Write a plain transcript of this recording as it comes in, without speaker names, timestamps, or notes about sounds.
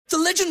The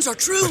legends are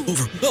true.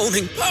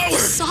 Overwhelming power!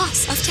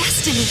 Sauce of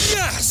destiny.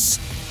 Yes!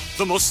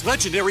 The most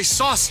legendary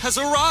sauce has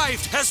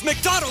arrived as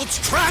McDonald's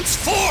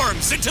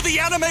transforms into the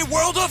anime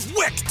world of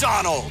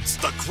WickDonald's.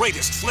 The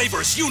greatest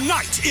flavors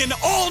unite in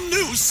all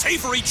new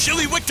savory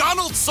chili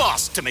McDonald's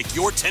sauce to make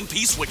your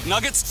 10-piece Wick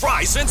Nuggets,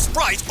 fries, and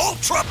Sprite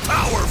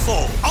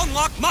ultra-powerful.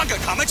 Unlock manga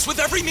comics with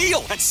every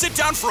meal and sit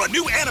down for a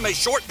new anime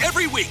short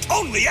every week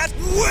only at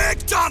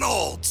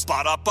WickDonald's.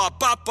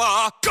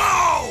 Ba-da-ba-ba-ba,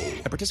 go!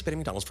 At participating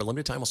McDonald's for a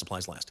limited time while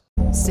supplies last.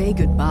 Say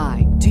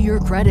goodbye to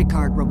your credit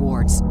card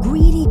rewards.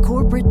 Greedy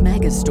corporate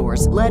mega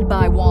stores, led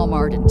by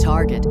Walmart and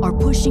Target, are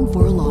pushing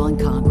for a law in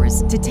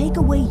Congress to take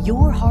away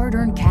your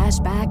hard-earned cash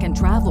back and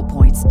travel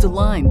points to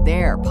line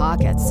their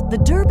pockets. The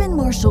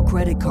Durbin-Marshall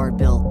credit card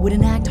bill would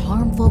enact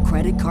harmful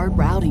credit card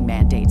routing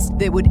mandates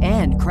that would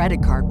end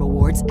credit card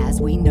rewards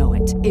as we know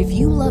it. If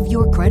you love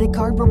your credit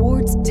card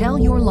rewards, tell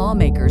your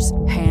lawmakers,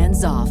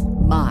 hands off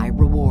my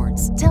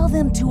rewards. Tell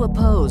them to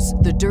oppose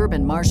the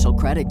Durbin-Marshall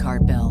credit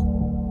card bill.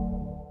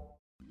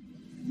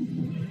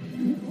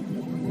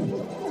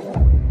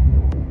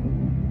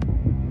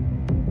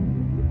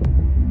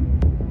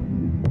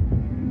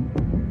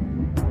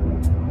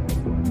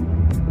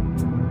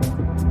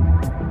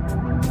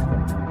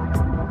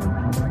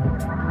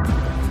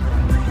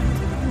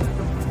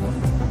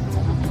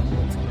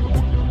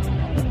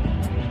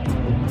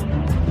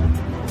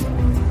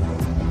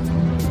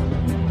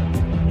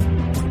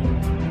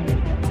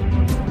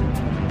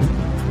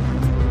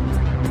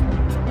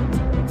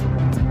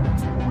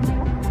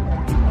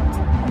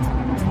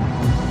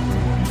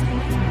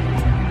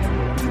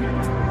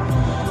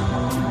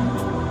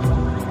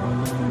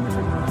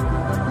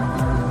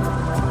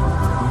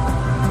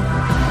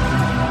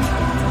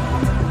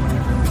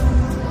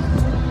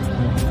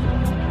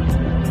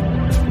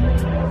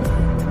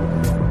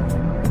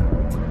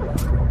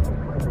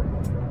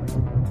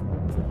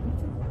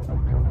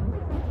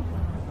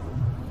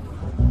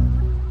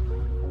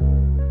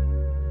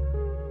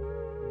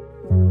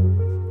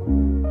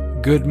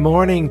 Good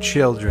morning,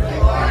 children.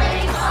 Good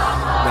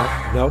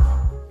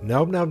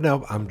morning,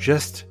 Nope. I'm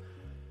just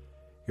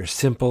your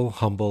simple,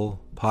 humble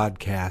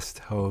podcast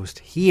host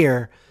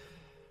here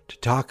to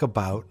talk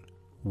about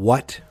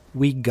what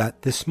we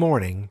got this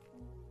morning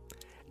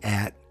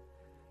at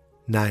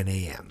 9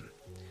 a.m.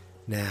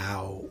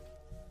 Now,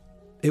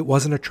 it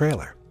wasn't a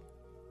trailer.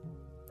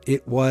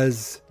 It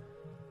was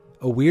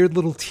a weird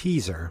little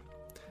teaser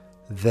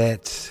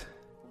that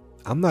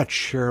I'm not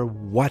sure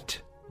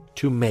what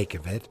to make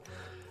of it.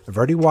 I've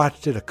already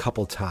watched it a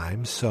couple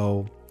times,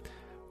 so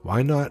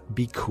why not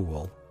be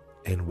cool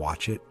and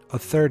watch it a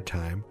third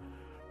time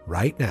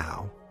right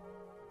now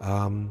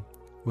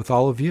with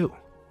all of you?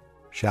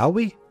 Shall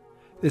we?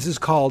 This is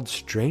called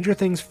Stranger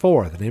Things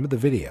 4, the name of the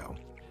video.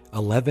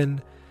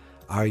 11,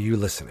 are you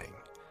listening?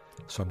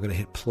 So I'm going to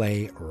hit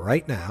play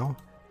right now,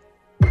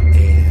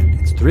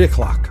 and it's 3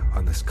 o'clock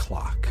on this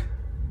clock.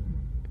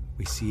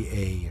 We see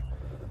a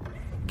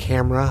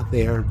camera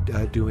there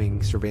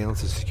doing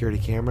surveillance, a security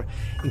camera,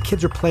 and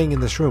kids are playing in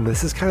this room.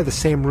 This is kind of the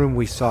same room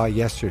we saw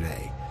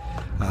yesterday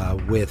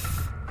with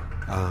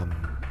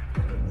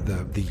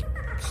the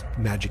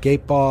Magic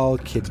 8 Ball,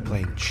 kids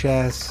playing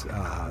chess,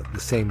 the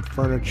same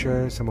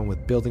furniture, someone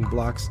with building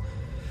blocks.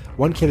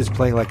 One kid is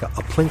playing like a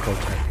Plinko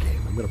type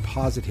game. I'm going to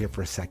pause it here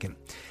for a second,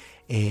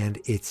 and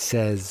it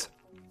says,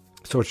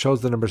 so it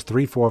shows the numbers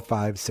 3, 4,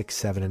 5, 6,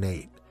 7, and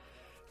 8.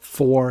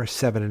 4,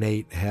 7, and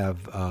 8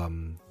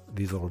 have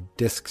these little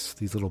discs,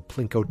 these little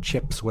Plinko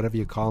chips, whatever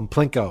you call them.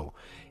 Plinko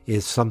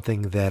is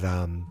something that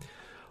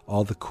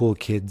all the cool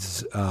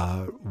kids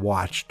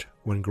watched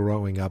when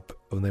growing up.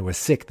 When they were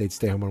sick, they'd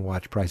stay home and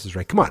watch Price is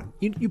Right. Come on,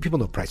 you people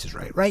know Price is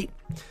Right, right?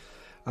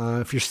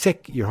 If you're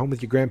sick, you're home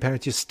with your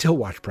grandparents, you still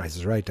watch Price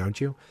is Right,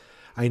 don't you?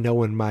 I know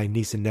when my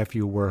niece and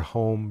nephew were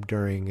home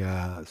during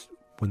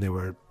when they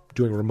were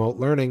doing remote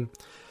learning,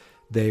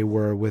 they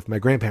were with my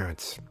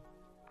grandparents.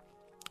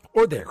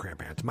 Or their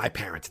grandparents, my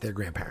parents, their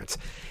grandparents.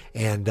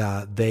 And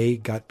they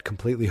got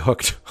completely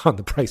hooked on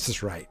The Price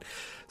is Right.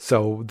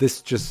 So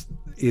this just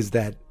is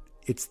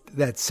it's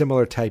that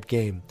similar type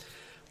game.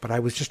 But I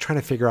was just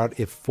trying to figure out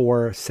if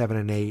 4, 7,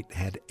 and 8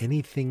 had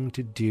anything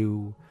to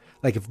do,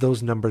 like if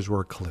those numbers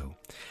were a clue.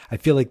 I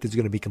feel like there's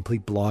going to be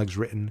complete blogs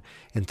written,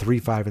 and 3,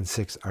 5, and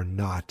 6 are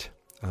not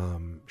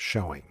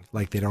showing.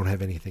 Like they don't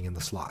have anything in the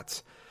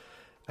slots.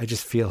 I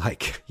just feel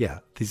like, yeah,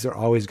 these are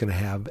always going to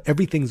have,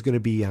 everything's going to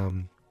be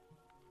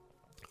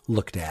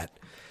looked at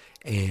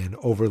and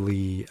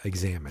overly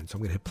examined. So I'm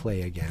going to hit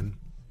play again.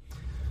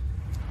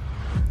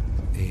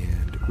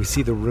 And we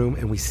see the room,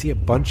 and we see a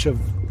bunch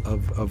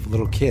of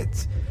little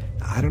kids.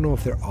 Now, I don't know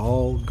if they're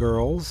all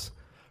girls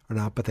or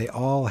not, but they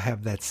all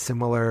have that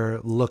similar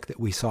look that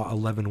we saw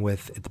 11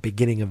 with at the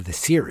beginning of the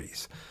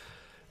series.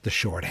 The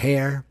short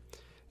hair,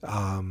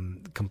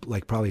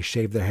 like probably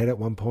shaved their head at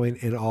one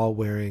point, and all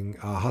wearing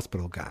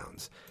hospital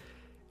gowns.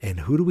 And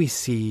who do we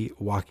see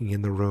walking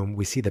in the room?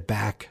 We see the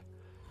back.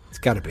 It's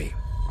got to be.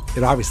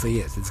 It obviously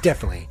is. It's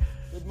definitely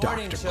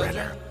morning, Dr. children.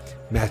 Brenner,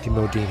 Matthew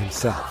Modine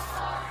himself.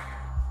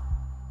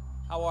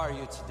 How are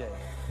you today?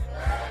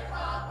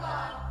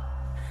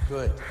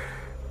 Good.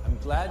 I'm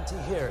glad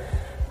to hear it,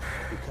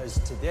 because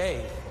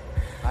today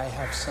I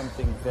have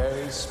something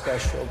very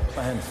special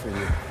planned for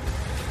you.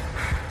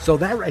 So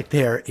that right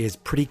there is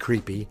pretty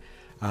creepy.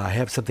 I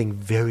have something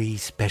very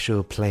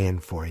special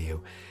planned for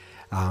you.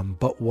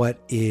 But what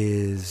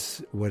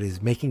is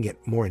making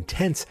it more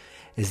intense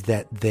is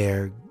that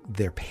they're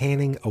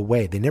panning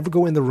away. They never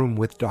go in the room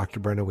with Dr.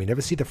 Brenner. We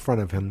never see the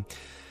front of him.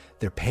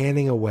 They're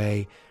panning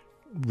away.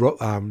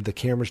 The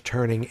camera's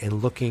turning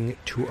and looking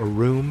to a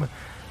room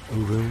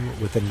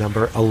with the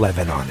number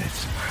 11 on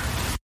it.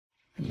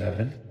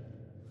 11?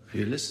 Are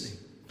you listening?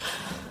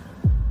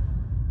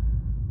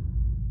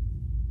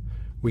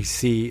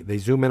 They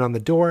zoom in on the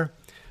door.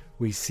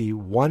 We see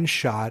one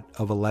shot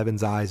of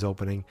 11's eyes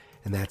opening,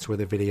 and that's where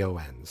the video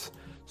ends.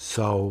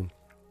 So,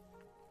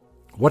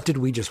 what did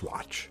we just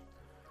watch?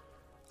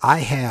 I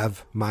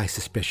have my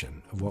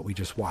suspicion of what we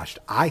just watched.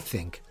 I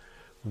think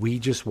we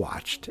just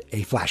watched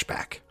a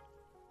flashback.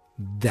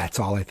 That's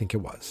all I think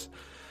it was.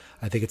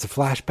 I think it's a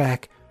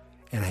flashback,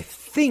 and I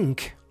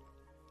think,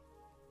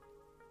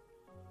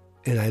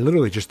 and I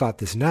literally just thought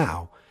this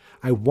now,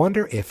 I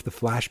wonder if the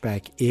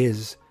flashback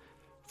is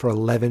for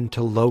 11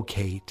 to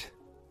locate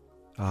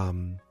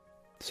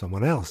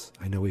someone else.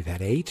 I know we've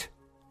had 8,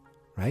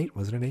 right?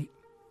 Wasn't it 8?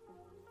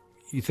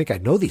 You think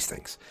I'd know these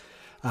things.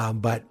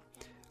 But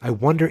I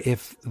wonder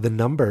if the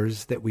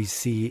numbers that we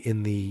see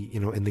in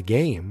the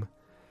game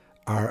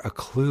are a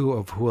clue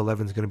of who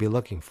 11's going to be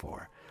looking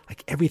for.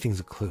 Like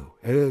everything's a clue.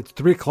 It's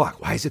 3:00.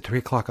 Why is it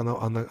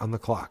 3:00 on the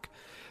clock?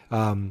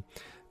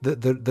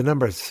 The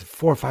numbers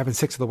 4, 5, and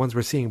 6 are the ones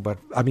we're seeing, but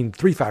I mean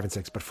 3, 5, and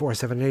 6, but 4,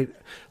 7, and 8.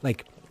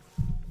 Like,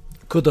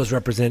 could those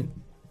represent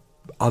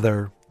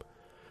other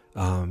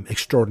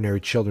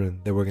extraordinary children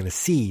that we're going to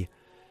see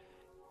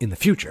in the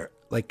future?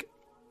 Like,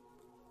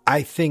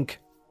 I think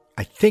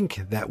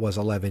that was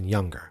 11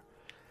 younger.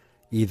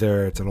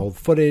 Either it's an old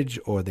footage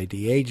or they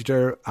de-aged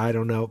her. I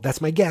don't know.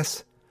 That's my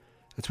guess.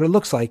 That's what it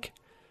looks like.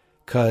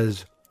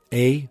 Because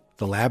A,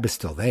 the lab is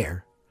still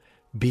there.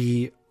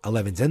 B,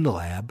 11's in the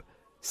lab.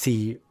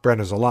 C,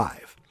 Brenner's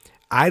alive.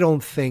 I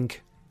don't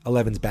think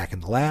 11's back in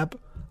the lab.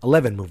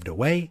 11 moved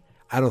away.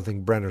 I don't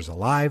think Brenner's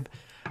alive.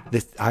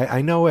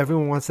 I know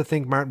everyone wants to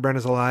think Martin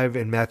Brenner's alive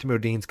and Matthew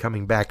Modine's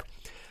coming back.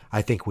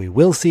 I think we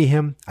will see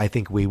him. I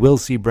think we will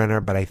see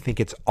Brenner, but I think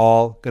it's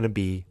all going to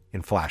be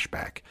in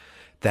flashback.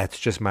 That's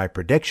just my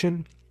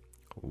prediction.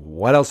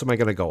 What else am I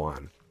going to go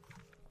on?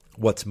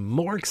 What's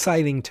more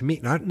exciting to me,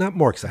 not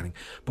more exciting,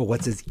 but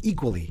what's as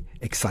equally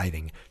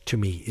exciting to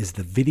me is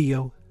the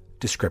video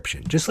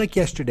description. Just like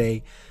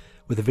yesterday,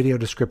 where the video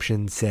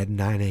description said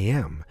 9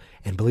 a.m.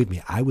 And believe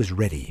me, I was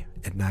ready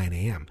at 9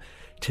 a.m.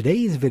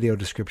 Today's video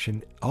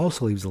description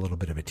also leaves a little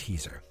bit of a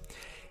teaser.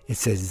 It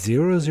says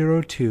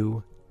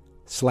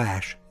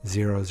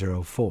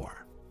 002/004.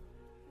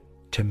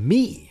 To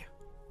me,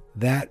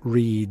 that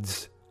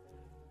reads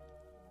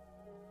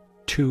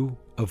 2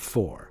 of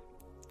 4.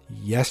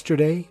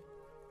 Yesterday,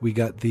 we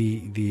got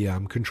the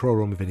control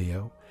room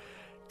video.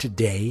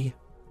 Today,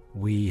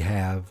 we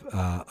have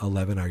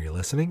 11, Are You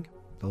Listening?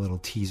 The little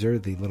teaser,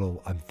 the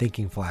little I'm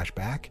Thinking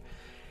flashback.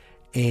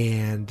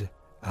 And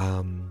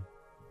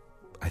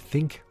I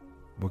think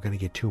we're going to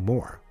get 2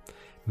 more.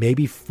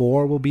 Maybe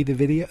 4 will be the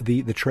video,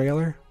 the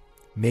trailer.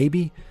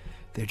 Maybe.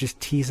 They're just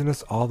teasing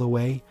us all the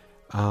way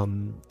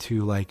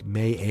to like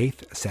May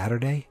 8th,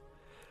 Saturday.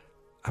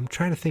 I'm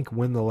trying to think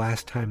when the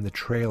last time the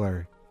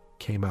trailer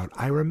came out.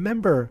 I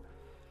remember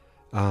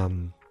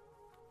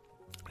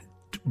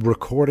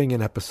recording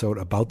an episode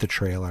about the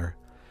trailer,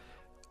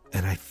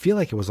 and I feel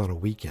like it was on a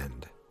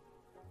weekend.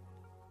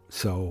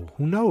 So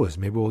who knows?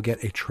 Maybe we'll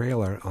get a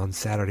trailer on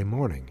Saturday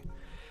morning.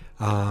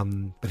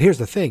 But here's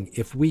the thing.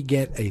 If we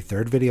get a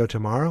 3rd video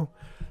tomorrow,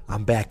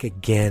 I'm back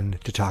again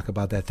to talk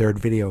about that 3rd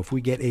video. If we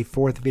get a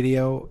 4th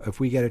video, if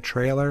we get a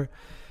trailer,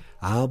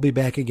 I'll be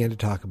back again to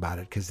talk about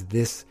it, because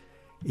these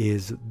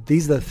are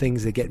the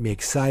things that get me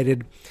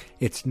excited.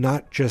 It's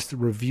not just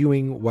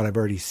reviewing what I've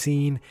already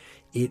seen.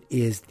 It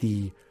is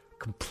the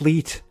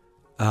complete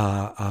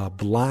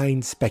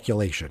blind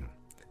speculation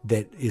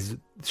that is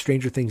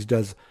Stranger Things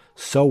does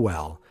so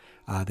well.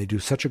 They do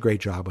such a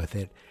great job with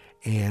it,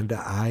 and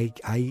I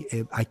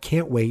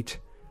can't wait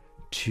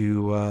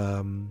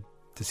to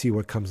see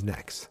what comes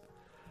next.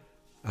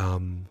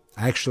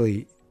 I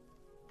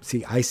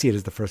see it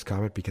as the first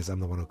comment because I'm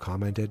the one who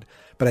commented,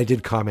 but I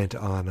did comment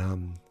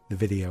on the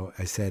video.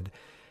 I said,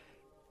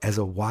 as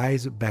a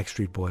wise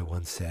Backstreet Boy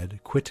once said,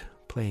 quit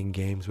playing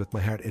games with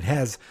my heart. It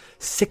has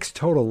 6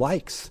 total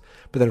likes,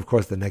 but then of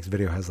course the next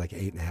video has like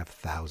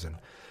 8,500.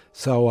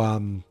 So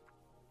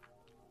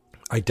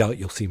I doubt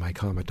you'll see my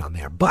comment on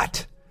there.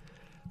 But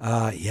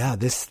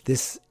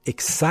this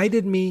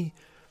excited me,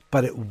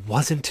 but it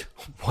wasn't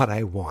what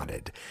I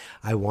wanted.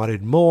 I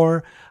wanted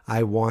more.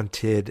 I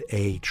wanted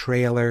a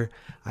trailer.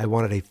 I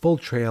wanted a full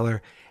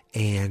trailer,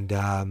 and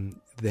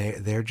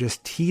they're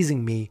just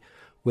teasing me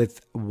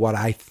with what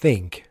I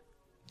think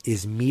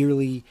is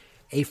merely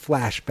a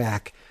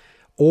flashback,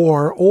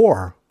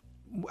 or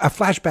a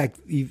flashback,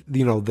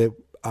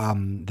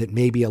 that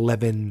maybe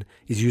 11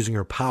 is using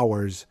her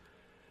powers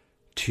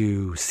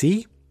to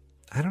see.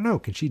 I don't know.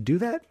 Can she do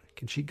that?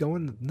 Can she go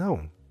in?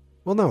 No.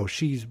 Well, no,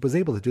 she was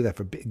able to do that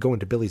for go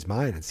into Billy's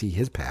mind and see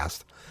his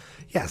past.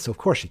 Yeah, so of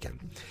course she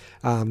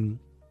can.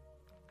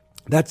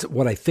 That's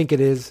what I think it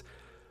is.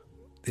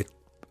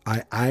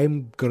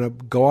 I'm going to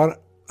go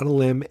out on a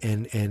limb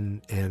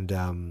and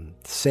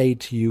say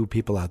to you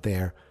people out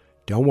there,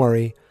 don't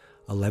worry.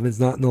 11's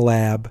not in the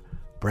lab.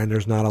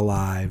 Brender's not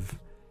alive.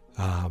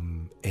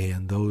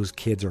 And those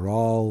kids are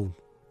all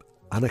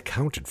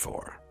unaccounted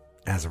for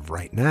as of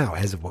right now,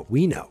 as of what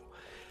we know.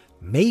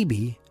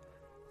 Maybe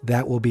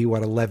that will be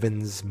what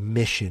 11's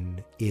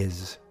mission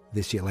is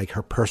this year, like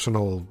her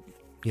personal,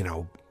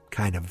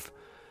 kind of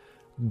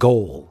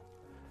goal.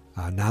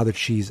 Now that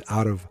she's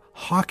out of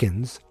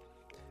Hawkins,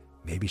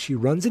 maybe she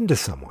runs into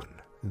someone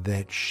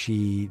that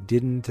she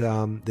didn't,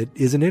 that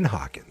isn't in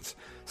Hawkins.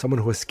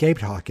 Someone who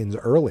escaped Hawkins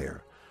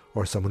earlier,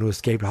 or someone who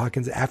escaped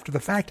Hawkins after the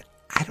fact.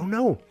 I don't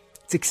know.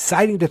 It's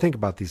exciting to think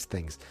about these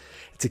things.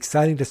 It's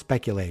exciting to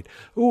speculate.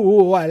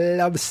 Ooh, I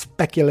love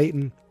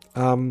speculating.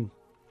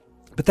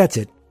 But that's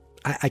it.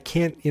 I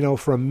can't,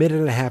 for a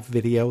 1.5-minute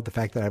video, the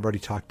fact that I've already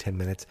talked 10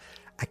 minutes,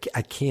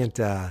 I can't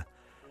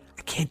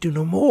do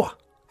no more.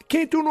 I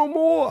can't do no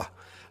more.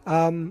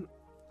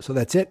 So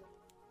that's it.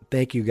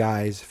 Thank you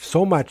guys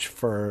so much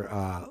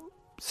for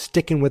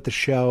sticking with the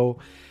show.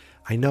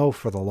 I know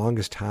for the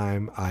longest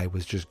time I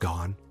was just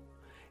gone.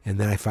 And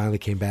then I finally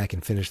came back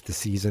and finished the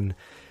season.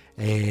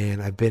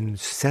 And I've been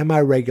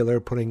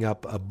semi-regular putting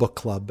up book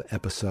club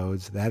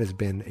episodes. That has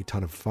been a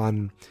ton of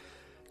fun.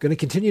 Going to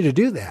continue to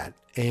do that.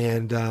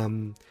 And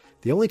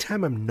the only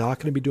time I'm not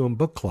going to be doing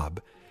book club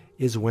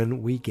is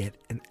when we get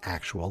an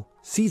actual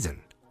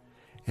season.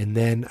 And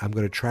then I'm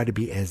going to try to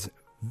be as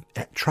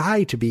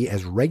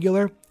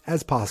regular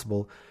as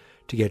possible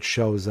to get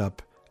shows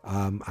up.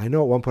 I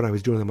know at one point I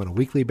was doing them on a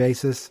weekly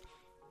basis.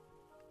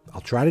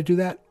 I'll try to do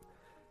that.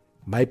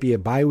 Might be a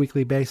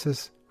bi-weekly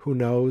basis. Who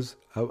knows?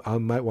 I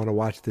might want to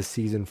watch this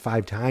season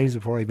 5 times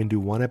before I even do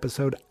one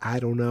episode. I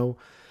don't know.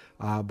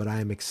 But I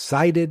am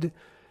excited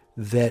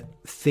that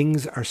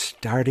things are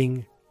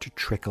starting to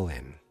trickle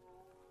in.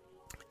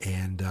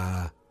 And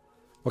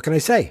what can I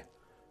say?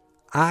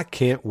 I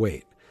can't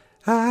wait.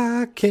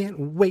 I can't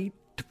wait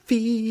to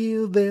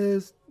feel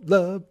this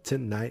love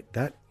tonight.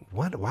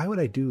 Why would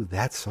I do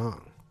that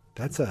song?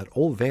 That's an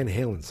old Van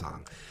Halen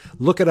song.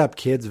 Look it up,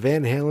 kids.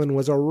 Van Halen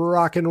was a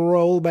rock and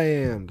roll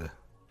band.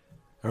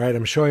 All right,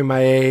 I'm showing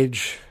my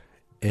age.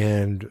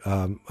 And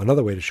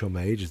another way to show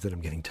my age is that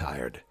I'm getting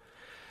tired.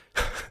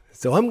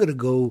 So I'm going to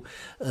go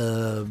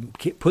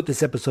put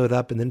this episode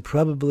up and then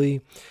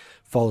probably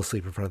fall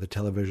asleep in front of the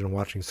television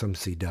watching some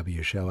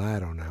CW show. I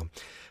don't know.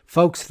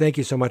 Folks, thank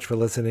you so much for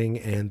listening,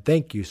 and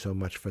thank you so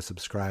much for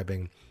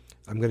subscribing.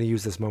 I'm going to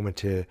use this moment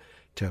to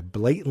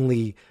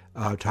blatantly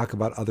talk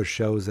about other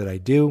shows that I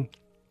do.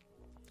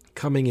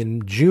 Coming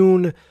in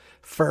June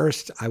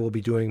 1st, I will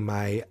be doing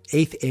my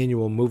 8th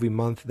annual movie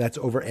month. That's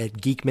over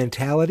at Geek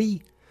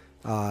Mentality,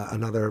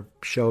 another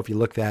show, if you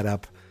look that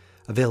up.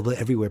 Available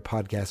everywhere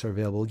podcasts are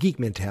available. Geek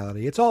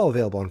Mentality. It's all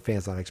available on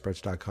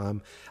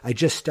fansnotexperts.com. I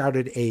just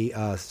started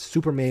a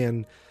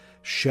Superman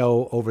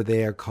show over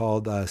there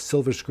called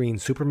Silver Screen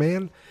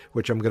Superman,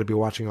 which I'm going to be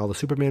watching all the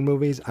Superman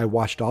movies. I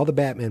watched all the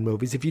Batman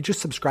movies. If you just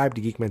subscribe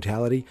to Geek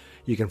Mentality,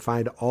 you can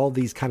find all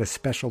these kind of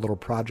special little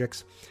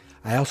projects.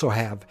 I also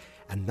have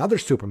another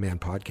Superman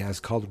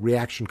podcast called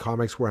Reaction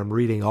Comics, where I'm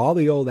reading all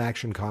the old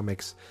Action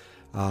Comics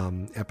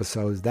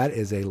episodes. That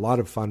is a lot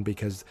of fun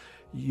because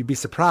you'd be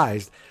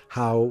surprised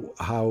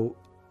how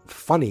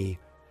funny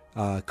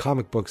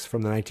comic books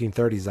from the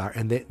 1930s are,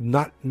 and they're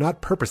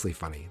not purposely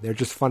funny. They're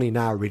just funny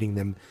now, reading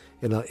them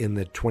in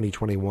the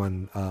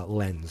 2021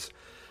 lens.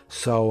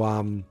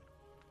 So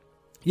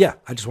yeah,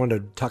 I just wanted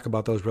to talk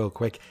about those real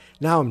quick.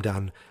 Now I'm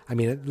done. I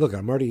mean, look,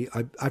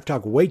 I've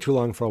talked way too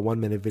long for a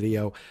 1-minute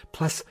video.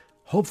 Plus,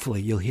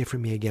 hopefully you'll hear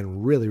from me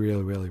again really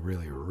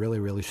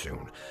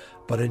soon.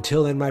 But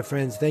until then, my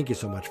friends, thank you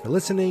so much for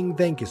listening.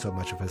 Thank you so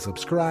much for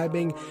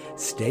subscribing.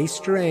 Stay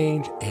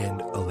strange.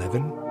 And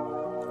 11,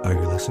 are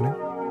you listening?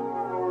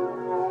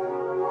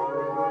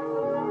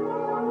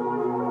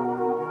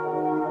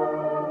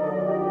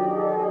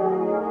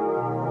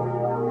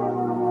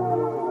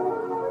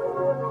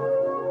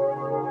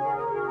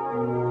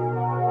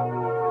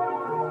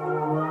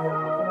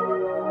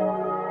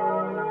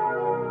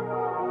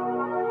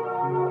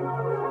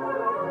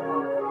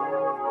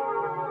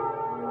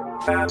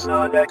 Fans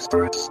Not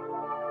Experts.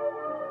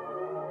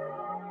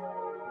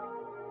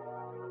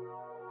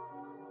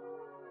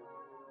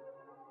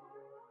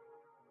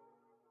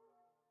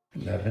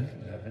 Eleven.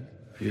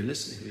 You're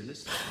listening.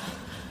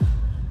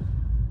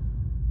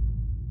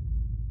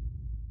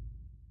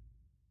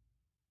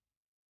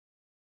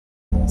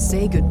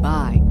 Say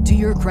goodbye to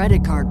your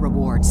credit card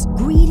rewards.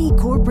 Greedy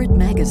corporate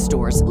mega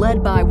stores,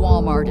 led by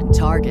Walmart and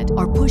Target,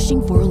 are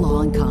pushing for a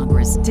law in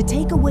Congress to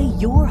take away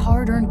your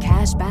hard-earned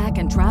cash back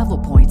and travel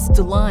points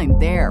to line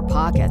their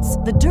pockets.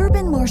 The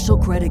Durbin-Marshall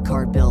credit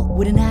card bill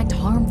would enact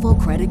harmful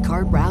credit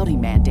card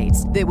routing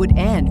mandates that would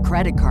end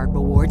credit card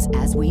rewards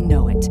as we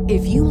know it.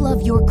 If you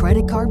love your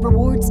credit card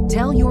rewards,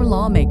 tell your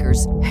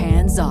lawmakers,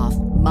 hands off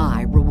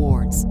my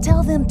rewards.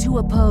 Tell them to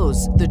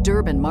oppose the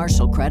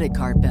Durbin-Marshall credit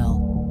card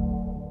bill.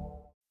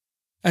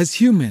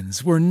 As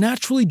humans, we're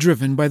naturally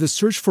driven by the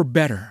search for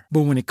better.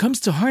 But when it comes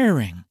to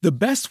hiring, the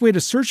best way to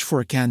search for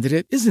a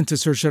candidate isn't to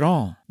search at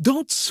all.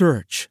 Don't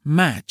search,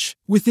 match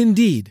with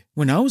Indeed.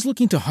 When I was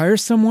looking to hire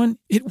someone,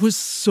 it was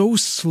so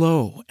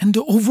slow and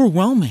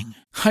overwhelming.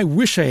 I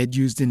wish I had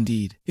used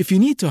Indeed. If you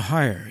need to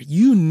hire,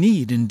 you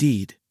need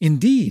Indeed.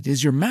 Indeed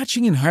is your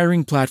matching and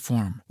hiring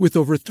platform with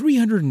over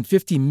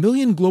 350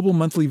 million global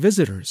monthly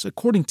visitors,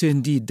 according to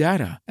Indeed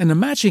data, and a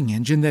matching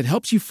engine that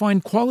helps you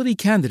find quality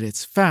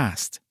candidates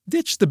fast.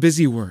 Ditch the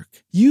busy work.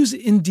 Use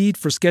Indeed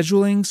for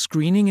scheduling,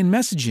 screening, and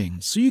messaging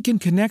so you can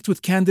connect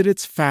with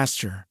candidates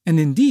faster.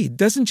 And Indeed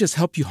doesn't just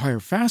help you hire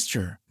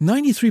faster.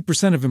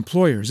 93% of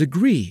employers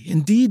agree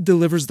Indeed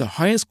delivers the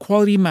highest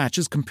quality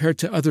matches compared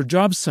to other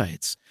job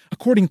sites,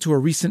 according to a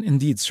recent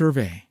Indeed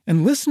survey.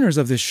 And listeners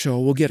of this show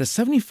will get a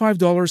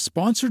 $75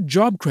 sponsored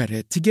job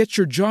credit to get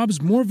your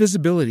jobs more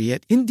visibility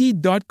at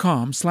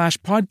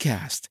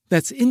Indeed.com/podcast.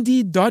 That's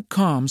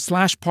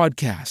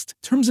Indeed.com/podcast.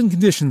 Terms and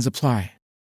conditions apply.